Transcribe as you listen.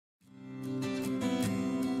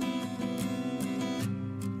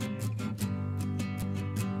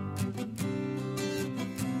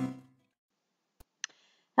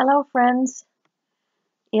Hello, friends.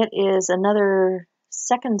 It is another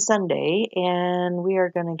second Sunday, and we are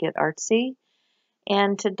going to get artsy.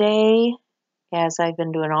 And today, as I've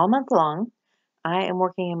been doing all month long, I am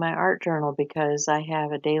working in my art journal because I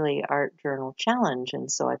have a daily art journal challenge.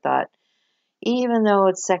 And so I thought, even though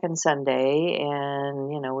it's second Sunday and,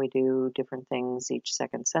 we do different things each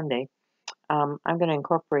second Sunday, I'm going to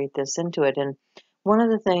incorporate this into it. And one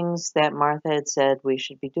of the things that Martha had said we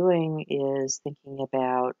should be doing is thinking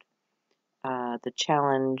about the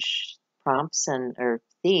challenge prompts and or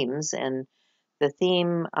themes, and the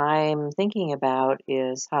theme I'm thinking about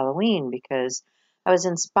is Halloween because I was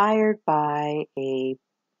inspired by a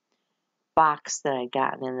box that I'd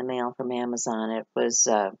gotten in the mail from Amazon.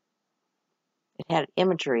 It had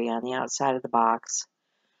imagery on the outside of the box.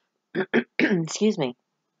 Excuse me.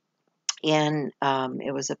 And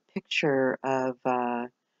it was a picture of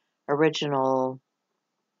original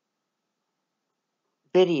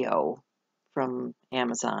video from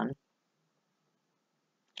Amazon.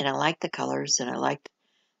 And I liked the colors and I liked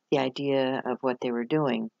the idea of what they were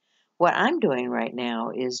doing. What I'm doing right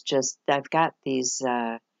now is I've got these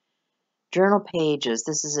journal pages.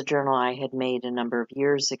 This is a journal I had made a number of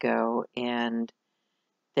years ago, and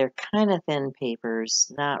they're kind of thin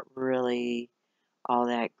papers, not really all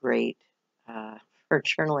that great for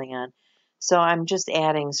journaling on. So I'm just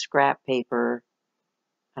adding scrap paper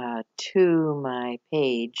to my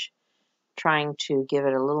page, trying to give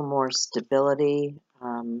it a little more stability.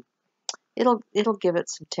 It'll give it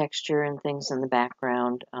some texture and things in the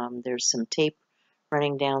background. There's some tape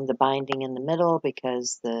running down the binding in the middle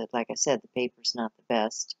because like I said, the paper's not the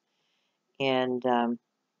best. And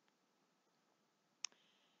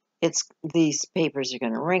these papers are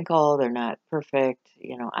going to wrinkle. They're not perfect.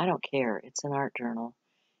 I don't care. It's an art journal,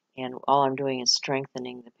 and all I'm doing is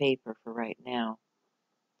strengthening the paper for right now.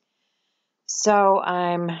 So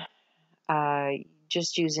I'm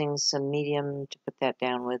just using some medium to put that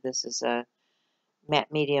down with. This is a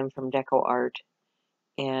matte medium from Deco Art.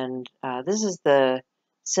 And this is the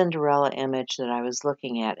Cinderella image that I was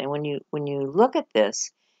looking at. And when you look at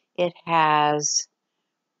this, it has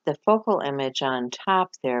the focal image on top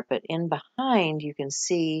there, but in behind you can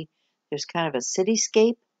see there's kind of a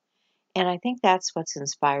cityscape. And I think that's what's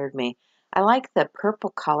inspired me. I like the purple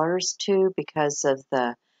colors too because of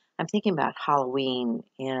I'm thinking about Halloween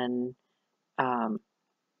and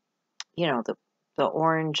the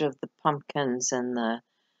orange of the pumpkins and the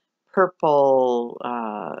purple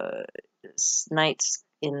nights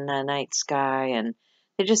in the night sky, and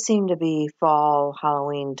they just seem to be fall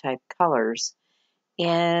Halloween type colors.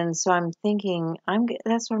 And so I'm thinking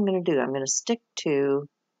that's what I'm going to do. I'm going to stick to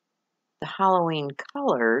the Halloween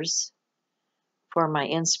colors for my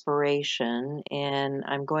inspiration, and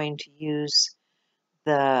I'm going to use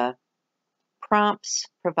the prompts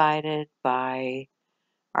provided by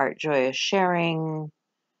Art Joyous Sharing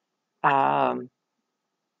journal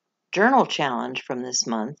challenge from this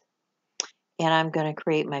month, and I'm going to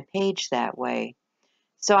create my page that way.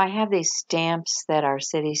 So I have these stamps that are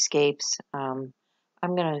cityscapes.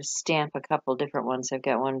 I'm going to stamp a couple different ones. I've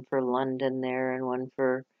got one for London there and one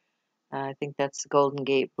for, I think that's the Golden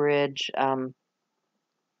Gate Bridge. I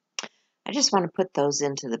just want to put those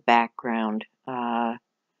into the background. I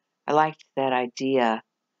liked that idea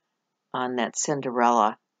on that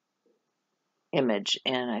Cinderella image,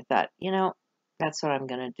 and I thought, that's what I'm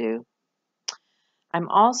going to do. I'm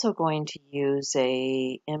also going to use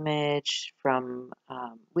a image from,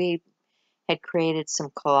 we had created some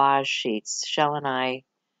collage sheets, Shell and I,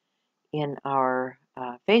 in our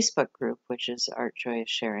Facebook group, which is Art Joyous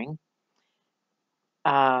Sharing,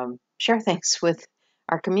 share things with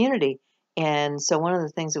our community. And so one of the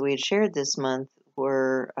things that we had shared this month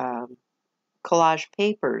were collage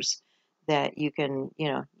papers that you can,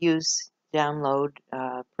 use, download,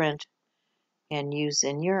 print, and use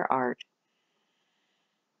in your art.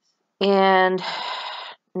 And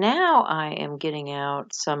now I am getting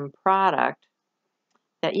out some product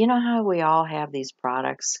that, how we all have these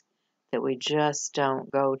products that we just don't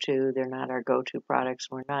go to. They're not our go-to products.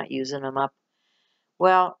 We're not using them up.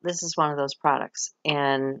 Well, this is one of those products.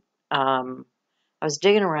 And I was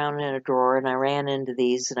digging around in a drawer and I ran into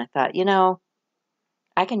these and I thought,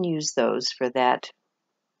 I can use those for that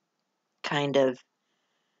kind of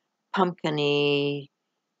pumpkin-y,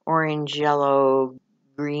 orange, yellow,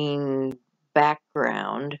 green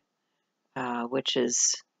background, which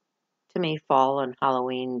is, to me, fall and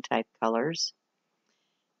Halloween type colors.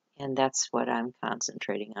 And that's what I'm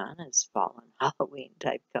concentrating on, is fall and Halloween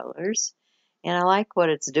type colors. And I like what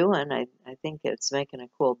it's doing. I think it's making a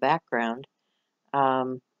cool background.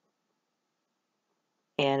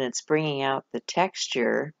 and it's bringing out the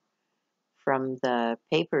texture from the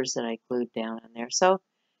papers that I glued down on there. So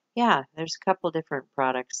yeah, there's a couple different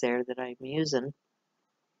products there that I'm using.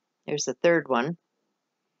 There's the third one.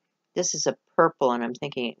 This is a purple, and I'm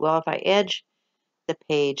thinking, well, if I edge the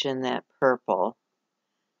page in that purple,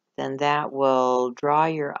 then that will draw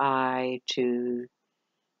your eye to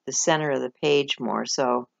the center of the page more.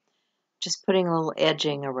 So just putting a little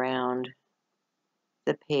edging around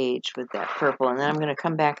the page with that purple, and then I'm going to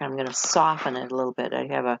come back and I'm going to soften it a little bit. I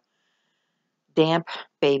have a damp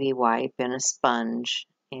baby wipe and a sponge,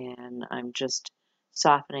 and I'm just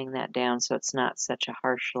softening that down so it's not such a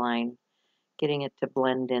harsh line, getting it to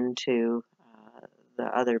blend into the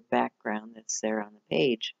other background that's there on the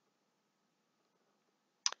page.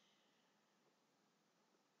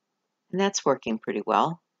 And that's working pretty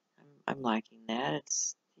well. I'm liking that.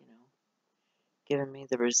 It's, giving me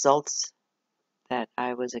the results that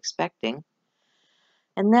I was expecting.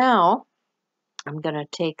 And now I'm going to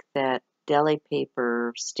take that deli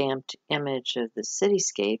paper stamped image of the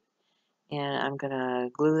cityscape, and I'm going to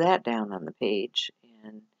glue that down on the page.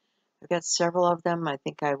 And I've got several of them. I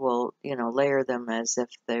think I will, layer them as if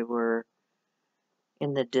they were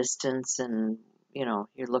in the distance, and,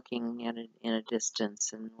 you're looking at it in a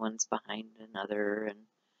distance, and one's behind another, and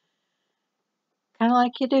kind of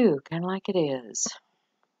like you do, kind of like it is.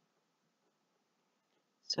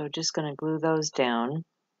 So just going to glue those down.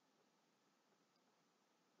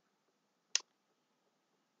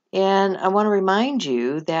 And I want to remind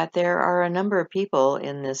you that there are a number of people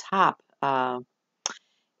in this hop,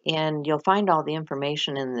 and you'll find all the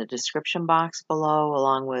information in the description box below,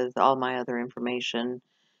 along with all my other information.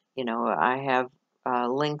 I have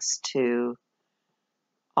links to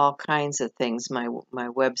all kinds of things, my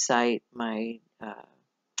website, my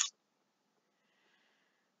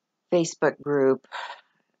Facebook group,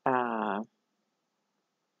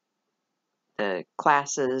 the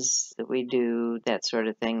classes that we do, that sort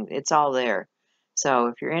of thing. It's all there. So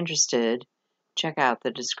if you're interested, check out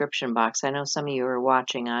the description box. I know some of you are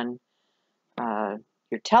watching on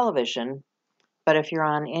your television, but if you're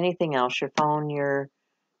on anything else, your phone, your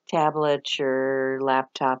tablet, your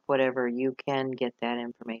laptop, whatever, you can get that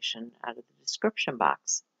information out of the description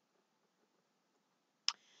box.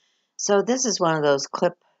 So this is one of those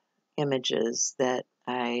clip images that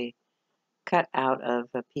I cut out of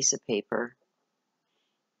a piece of paper,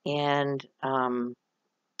 and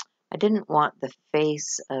I didn't want the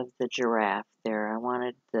face of the giraffe there. I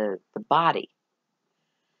wanted the body.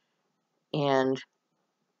 And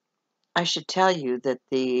I should tell you that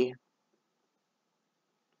the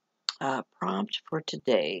prompt for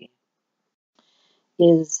today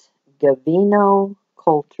is Gavino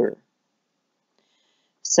Coulter.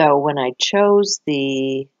 So when I chose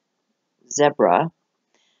the zebra,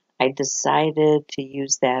 I decided to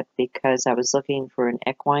use that because I was looking for an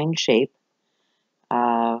equine shape,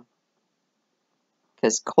 because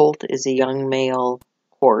colt is a young male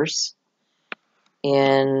horse,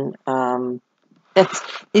 and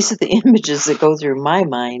these are the images that go through my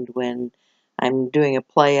mind when I'm doing a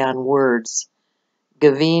play on words.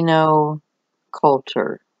 Gavino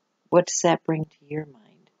Coulter. What does that bring to your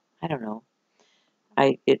mind? I don't know.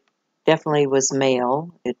 It definitely was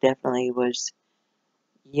male. It definitely was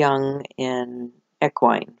young and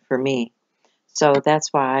equine for me. So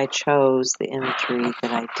that's why I chose the imagery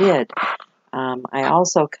that I did. I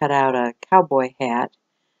also cut out a cowboy hat.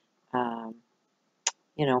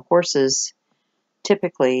 Horses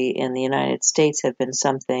typically in the United States have been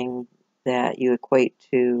something that you equate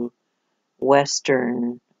to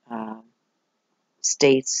Western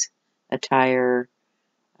states attire,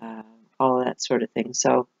 all of that sort of thing.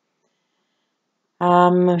 So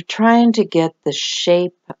I'm trying to get the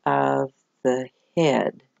shape of the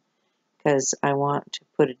head because I want to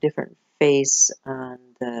put a different face on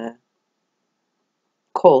the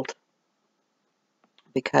colt,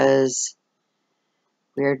 because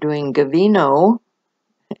we are doing Gavino,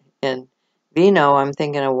 and vino, I'm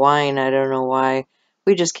thinking of wine. I don't know why.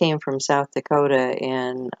 We just came from South Dakota,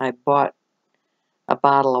 and I bought a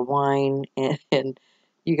bottle of wine, and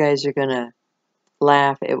you guys are going to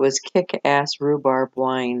laugh. It was kick-ass rhubarb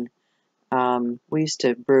wine. We used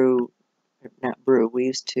to we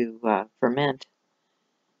used to ferment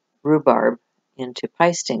rhubarb into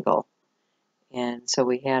Peistingle. And so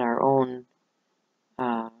we had our own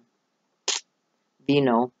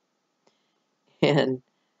vino. And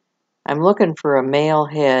I'm looking for a male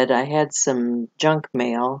head. I had some junk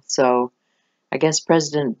mail, so I guess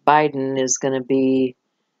President Biden is going to be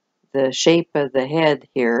the shape of the head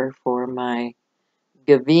here for my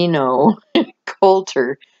Gavino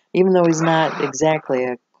Coulter, even though he's not exactly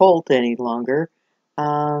a colt any longer.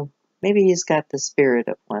 Maybe he's got the spirit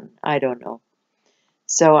of one. I don't know.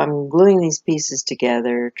 So I'm gluing these pieces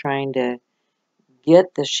together, trying to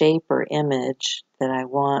get the shape or image that I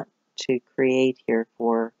want to create here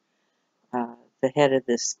for the head of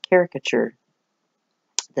this caricature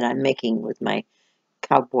that I'm making with my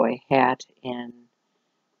cowboy hat and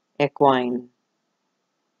equine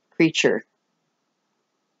creature.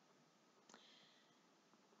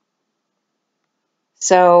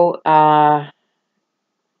 So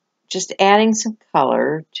just adding some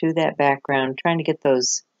color to that background, trying to get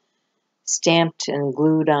those stamped and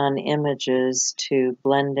glued on images to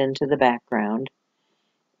blend into the background.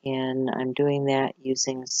 And I'm doing that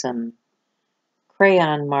using some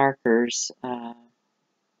crayon markers.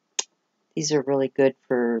 These are really good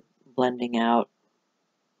for blending out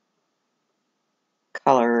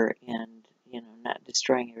color and, you know, not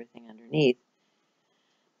destroying everything underneath.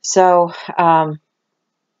 So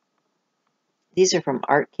these are from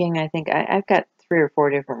Art King, I think. I've got 3 or 4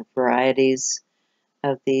 different varieties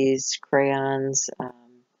of these crayons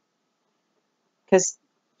because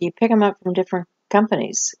you pick them up from different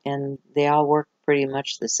companies and they all work pretty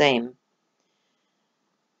much the same.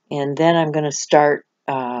 And then I'm going to start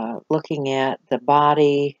looking at the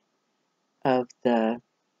body of the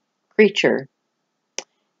creature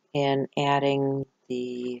and adding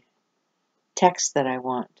the text that I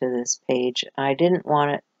want to this page. I didn't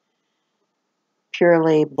want it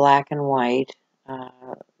purely black and white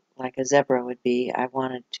like a zebra would be. I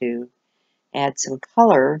wanted to add some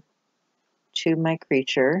color to my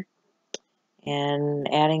creature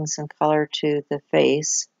and adding some color to the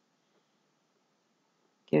face,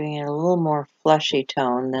 giving it a little more fleshy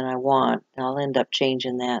tone than I want. I'll end up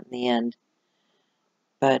changing that in the end.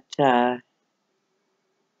 But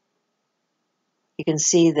you can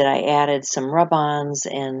see that I added some rub-ons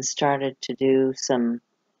and started to do some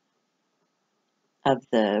of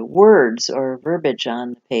the words or verbiage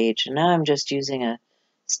on the page. And now I'm just using a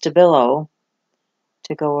Stabilo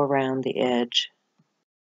to go around the edge.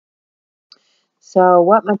 So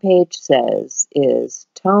what my page says is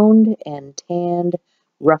toned and tanned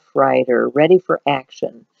Rough Rider, ready for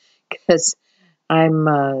action. Because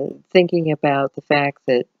I'm thinking about the fact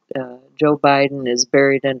that Joe Biden is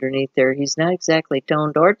buried underneath there. He's not exactly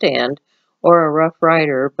toned or tanned or a Rough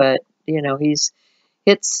Rider, but, you know, he's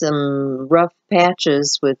hit some rough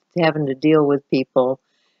patches with having to deal with people.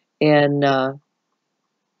 And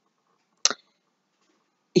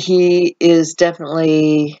he is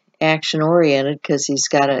definitely action-oriented because he's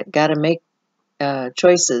got to make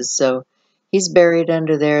choices. So he's buried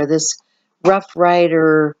under there. This Rough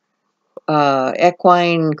Rider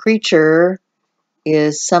equine creature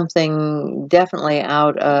is something definitely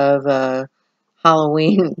out of a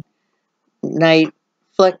Halloween night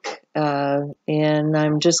flick, and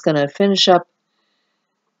I'm just going to finish up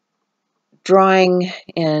drawing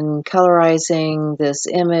and colorizing this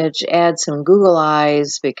image, add some Google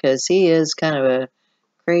eyes because he is kind of a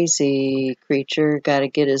crazy creature. Got to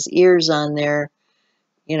get his ears on there.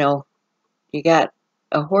 You know, you got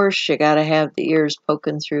a horse, you got to have the ears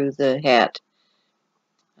poking through the hat.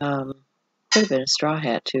 Could have been a straw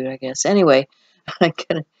hat too, I guess. Anyway, I'm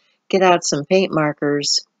going to get out some paint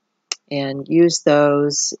markers and use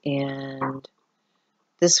those. And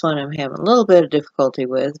this one I'm having a little bit of difficulty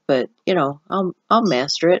with, but, you know, I'll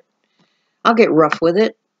master it. I'll get rough with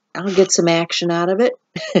it. I'll get some action out of it.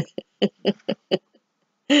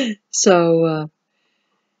 So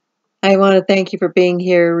I want to thank you for being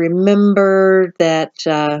here. Remember that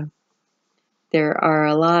there are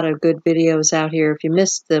a lot of good videos out here. If you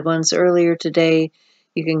missed the ones earlier today,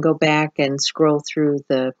 you can go back and scroll through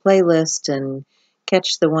the playlist and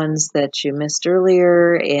catch the ones that you missed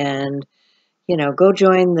earlier. And, you know, go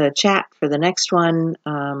join the chat for the next one.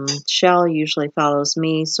 Shell usually follows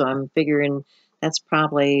me, so I'm figuring that's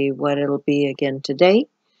probably what it'll be again today.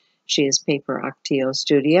 She is Paper Octio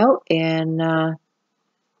Studio, and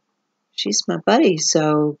she's my buddy,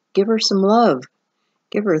 so give her some love.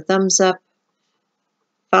 Give her a thumbs up.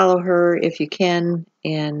 Follow her if you can,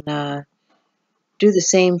 and do the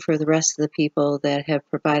same for the rest of the people that have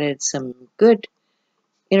provided some good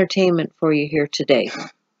entertainment for you here today.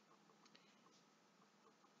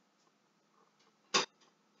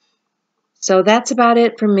 So that's about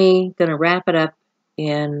it for me. Gonna wrap it up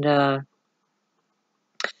and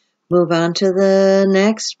move on to the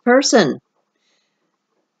next person.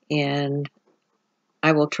 And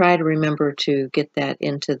I will try to remember to get that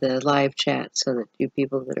into the live chat so that you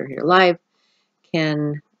people that are here live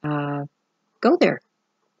can go there.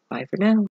 Bye for now.